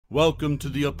Welcome to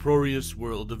the uproarious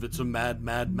world of It's a Mad,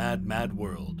 Mad, Mad, Mad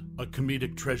World, a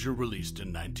comedic treasure released in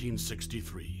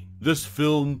 1963. This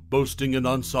film, boasting an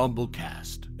ensemble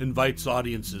cast, invites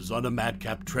audiences on a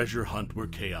madcap treasure hunt where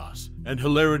chaos and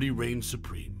hilarity reign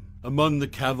supreme. Among the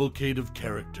cavalcade of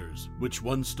characters, which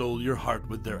one stole your heart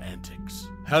with their antics?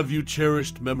 Have you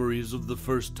cherished memories of the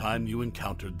first time you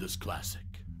encountered this classic?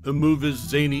 The movie's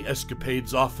zany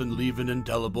escapades often leave an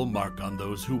indelible mark on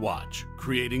those who watch,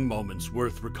 creating moments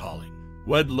worth recalling.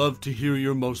 We'd love to hear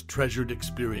your most treasured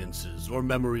experiences or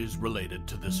memories related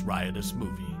to this riotous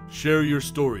movie. Share your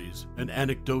stories and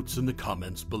anecdotes in the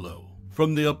comments below.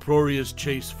 From the uproarious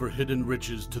chase for hidden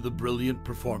riches to the brilliant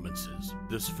performances,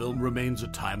 this film remains a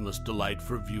timeless delight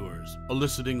for viewers,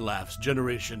 eliciting laughs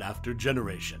generation after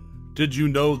generation. Did you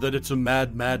know that It's a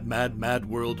Mad, Mad, Mad, Mad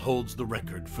World holds the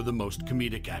record for the most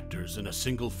comedic actors in a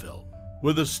single film?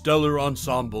 With a stellar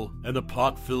ensemble and a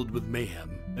plot filled with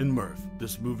mayhem and mirth,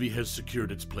 this movie has secured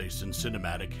its place in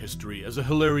cinematic history as a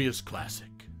hilarious classic.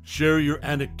 Share your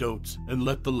anecdotes and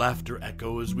let the laughter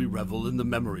echo as we revel in the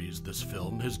memories this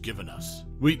film has given us.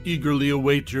 We eagerly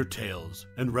await your tales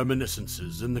and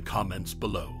reminiscences in the comments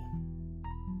below.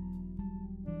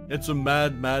 It's a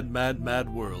Mad, Mad, Mad,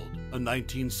 Mad World, a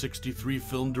 1963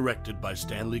 film directed by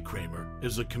Stanley Kramer,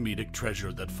 is a comedic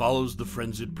treasure that follows the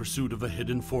frenzied pursuit of a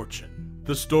hidden fortune.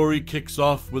 The story kicks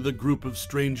off with a group of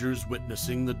strangers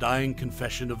witnessing the dying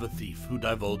confession of a thief who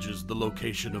divulges the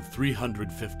location of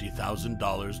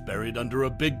 $350,000 buried under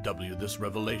a big W. This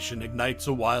revelation ignites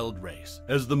a wild race,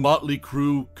 as the motley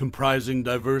crew, comprising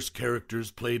diverse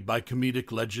characters played by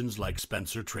comedic legends like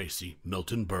Spencer Tracy,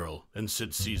 Milton Berle, and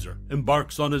Sid Caesar,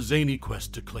 embarks on a zany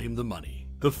quest to claim the money.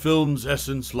 The film's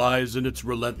essence lies in its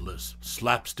relentless,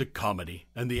 slapstick comedy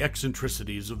and the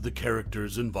eccentricities of the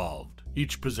characters involved,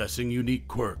 each possessing unique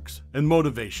quirks and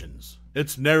motivations.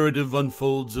 Its narrative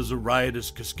unfolds as a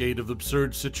riotous cascade of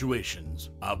absurd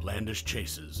situations, outlandish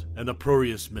chases, and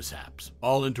uproarious mishaps,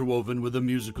 all interwoven with a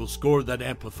musical score that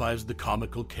amplifies the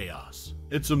comical chaos.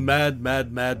 It's a Mad,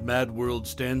 Mad, Mad, Mad World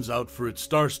stands out for its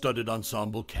star-studded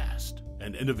ensemble cast,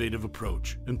 an innovative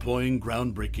approach, employing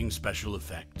groundbreaking special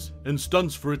effects and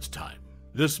stunts for its time.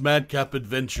 This madcap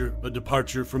adventure, a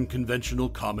departure from conventional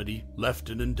comedy, left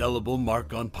an indelible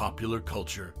mark on popular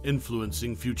culture,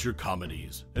 influencing future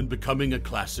comedies and becoming a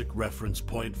classic reference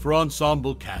point for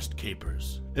ensemble cast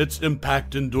capers. Its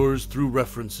impact endures through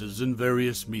references in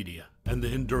various media and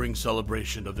the enduring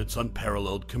celebration of its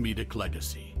unparalleled comedic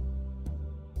legacy.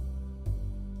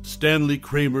 Stanley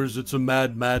Kramer's It's a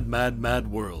Mad, Mad, Mad, Mad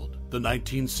World, the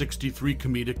 1963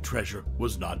 comedic treasure,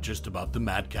 was not just about the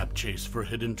madcap chase for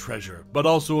hidden treasure, but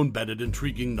also embedded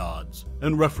intriguing nods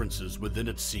and references within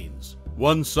its scenes.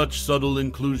 One such subtle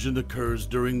inclusion occurs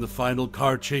during the final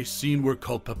car chase scene where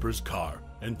Culpepper's car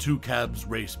and two cabs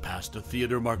race past a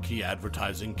theater marquee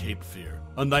advertising Cape Fear,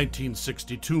 a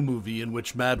 1962 movie in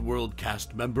which Mad World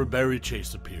cast member Barry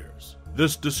Chase appears.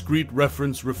 This discreet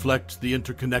reference reflects the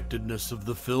interconnectedness of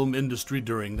the film industry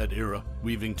during that era,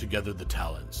 weaving together the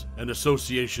talents and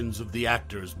associations of the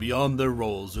actors beyond their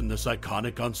roles in this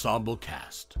iconic ensemble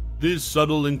cast. These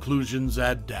subtle inclusions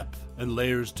add depth and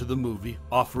layers to the movie,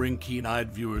 offering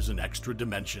keen-eyed viewers an extra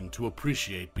dimension to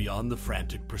appreciate beyond the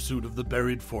frantic pursuit of the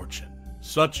buried fortune.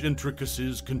 Such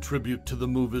intricacies contribute to the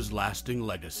movie's lasting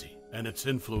legacy and its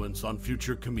influence on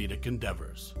future comedic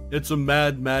endeavors. It's a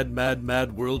Mad, Mad, Mad,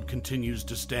 Mad World continues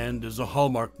to stand as a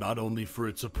hallmark not only for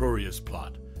its uproarious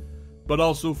plot, but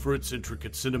also for its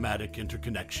intricate cinematic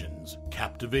interconnections,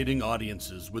 captivating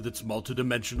audiences with its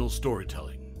multidimensional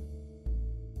storytelling.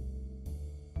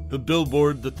 The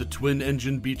billboard that the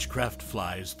twin-engine Beechcraft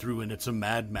flies through in It's a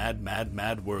Mad, Mad, Mad,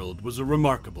 Mad World was a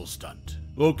remarkable stunt.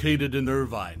 Located in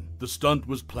Irvine, the stunt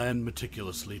was planned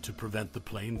meticulously to prevent the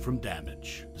plane from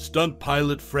damage. Stunt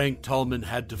pilot Frank Tallman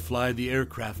had to fly the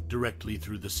aircraft directly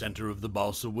through the center of the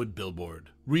balsa wood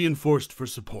billboard, reinforced for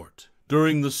support.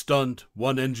 During the stunt,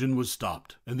 one engine was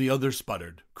stopped and the other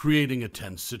sputtered, creating a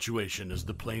tense situation as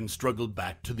the plane struggled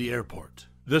back to the airport.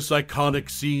 This iconic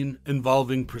scene,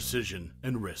 involving precision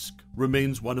and risk,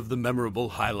 remains one of the memorable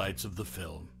highlights of the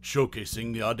film,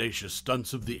 showcasing the audacious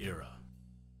stunts of the era.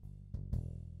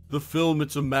 The film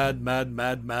It's a Mad, Mad,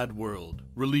 Mad, Mad World,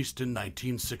 released in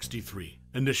 1963,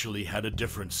 initially had a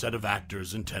different set of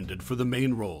actors intended for the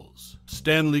main roles.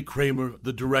 Stanley Kramer,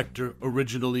 the director,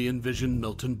 originally envisioned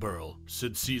Milton Berle,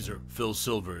 Sid Caesar, Phil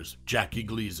Silvers, Jackie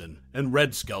Gleason, and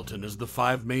Red Skelton as the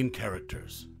five main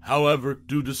characters. However,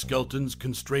 due to Skelton's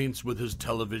constraints with his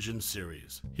television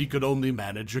series, he could only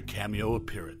manage a cameo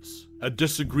appearance. A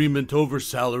disagreement over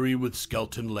salary with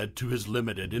Skelton led to his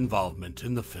limited involvement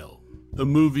in the film. The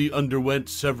movie underwent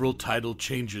several title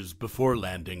changes before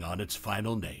landing on its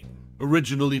final name.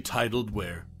 Originally titled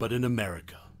Where, But in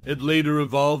America. It later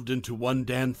evolved into One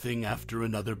Damn Thing After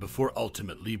Another before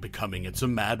ultimately becoming It's a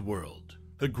Mad World.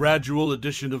 The gradual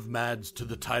addition of Mads to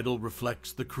the title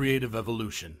reflects the creative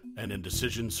evolution and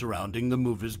indecision surrounding the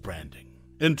movie's branding.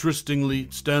 Interestingly,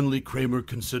 Stanley Kramer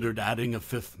considered adding a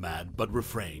fifth Mad but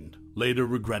refrained, later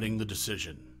regretting the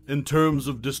decision. In terms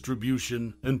of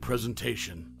distribution and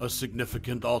presentation, a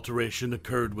significant alteration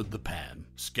occurred with the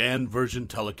pan-scan version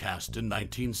telecast in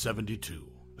 1972.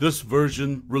 This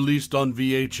version, released on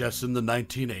VHS in the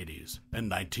 1980s and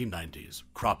 1990s,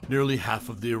 cropped nearly half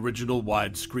of the original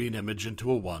widescreen image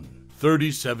into a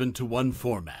 1:37:1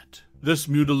 format. This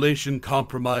mutilation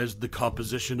compromised the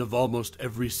composition of almost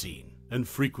every scene, and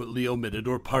frequently omitted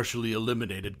or partially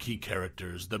eliminated key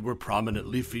characters that were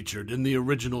prominently featured in the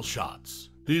original shots.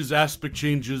 These aspect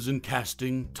changes in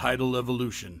casting, title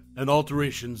evolution, and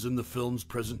alterations in the film's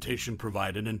presentation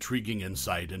provide an intriguing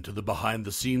insight into the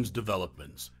behind-the-scenes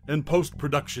developments and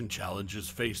post-production challenges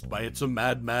faced by It's a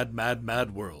Mad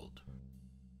World.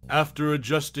 After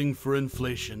adjusting for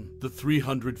inflation, the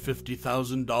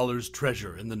 $350,000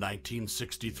 treasure in the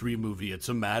 1963 movie It's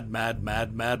a Mad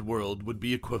World would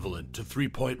be equivalent to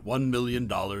 $3.1 million in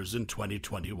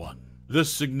 2021.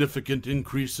 This significant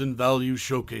increase in value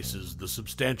showcases the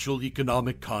substantial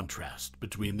economic contrast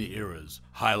between the eras,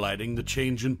 highlighting the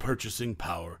change in purchasing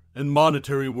power and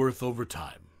monetary worth over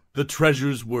time. The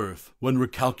treasure's worth, when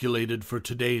recalculated for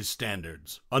today's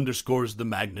standards, underscores the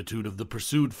magnitude of the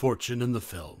pursued fortune in the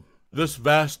film. This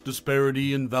vast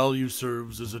disparity in value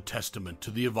serves as a testament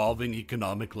to the evolving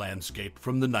economic landscape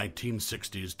from the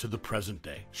 1960s to the present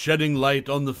day, shedding light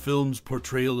on the film's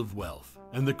portrayal of wealth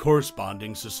and the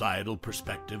corresponding societal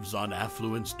perspectives on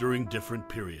affluence during different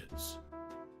periods.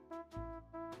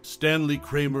 Stanley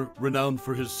Kramer, renowned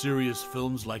for his serious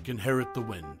films like Inherit the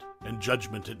Wind and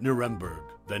Judgment at Nuremberg,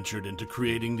 ventured into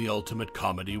creating the ultimate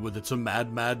comedy with It's a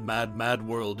Mad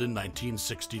World in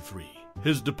 1963.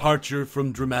 His departure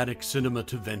from dramatic cinema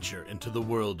to venture into the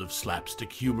world of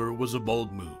slapstick humor was a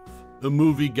bold move. The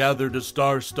movie gathered a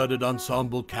star-studded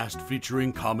ensemble cast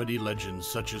featuring comedy legends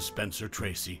such as Spencer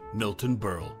Tracy, Milton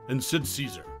Berle, and Sid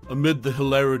Caesar. Amid the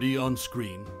hilarity on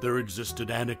screen, there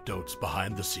existed anecdotes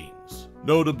behind the scenes.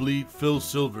 Notably, Phil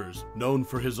Silvers, known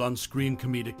for his on-screen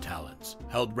comedic talents,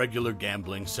 held regular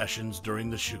gambling sessions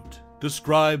during the shoot.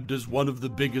 Described as one of the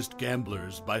biggest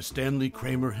gamblers by Stanley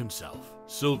Kramer himself,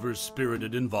 Silver's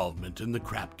spirited involvement in the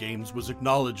crap games was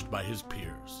acknowledged by his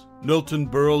peers. Milton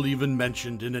Berle even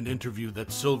mentioned in an interview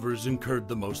that Silvers incurred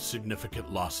the most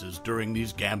significant losses during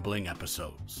these gambling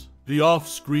episodes. The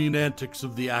off-screen antics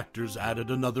of the actors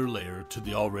added another layer to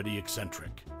the already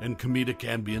eccentric and comedic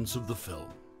ambience of the film.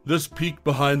 This peek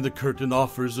behind the curtain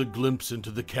offers a glimpse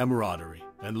into the camaraderie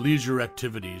and leisure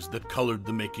activities that colored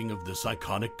the making of this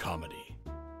iconic comedy.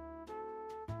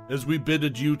 As we bid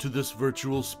adieu to this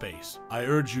virtual space, I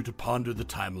urge you to ponder the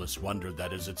timeless wonder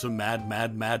that is It's a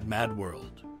Mad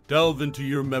World. Delve into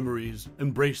your memories,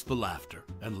 embrace the laughter,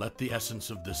 and let the essence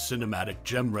of this cinematic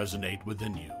gem resonate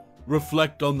within you.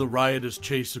 Reflect on the riotous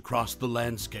chase across the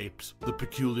landscapes, the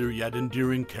peculiar yet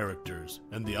endearing characters,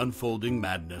 and the unfolding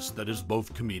madness that is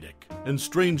both comedic and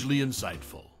strangely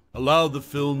insightful. Allow the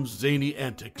film's zany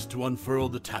antics to unfurl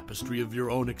the tapestry of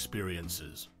your own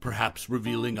experiences, perhaps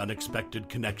revealing unexpected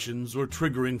connections or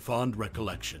triggering fond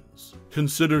recollections.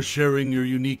 Consider sharing your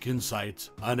unique insights,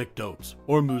 anecdotes,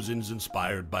 or musings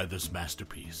inspired by this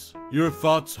masterpiece. Your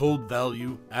thoughts hold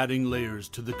value, adding layers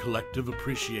to the collective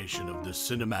appreciation of this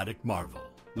cinematic marvel.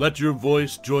 Let your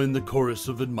voice join the chorus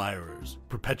of admirers,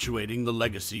 perpetuating the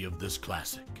legacy of this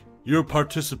classic. Your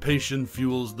participation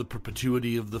fuels the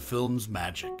perpetuity of the film's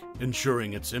magic,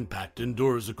 ensuring its impact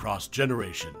endures across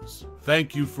generations.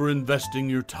 Thank you for investing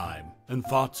your time and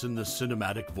thoughts in this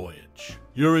cinematic voyage.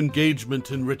 Your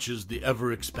engagement enriches the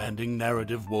ever-expanding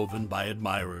narrative woven by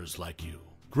admirers like you.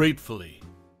 Gratefully,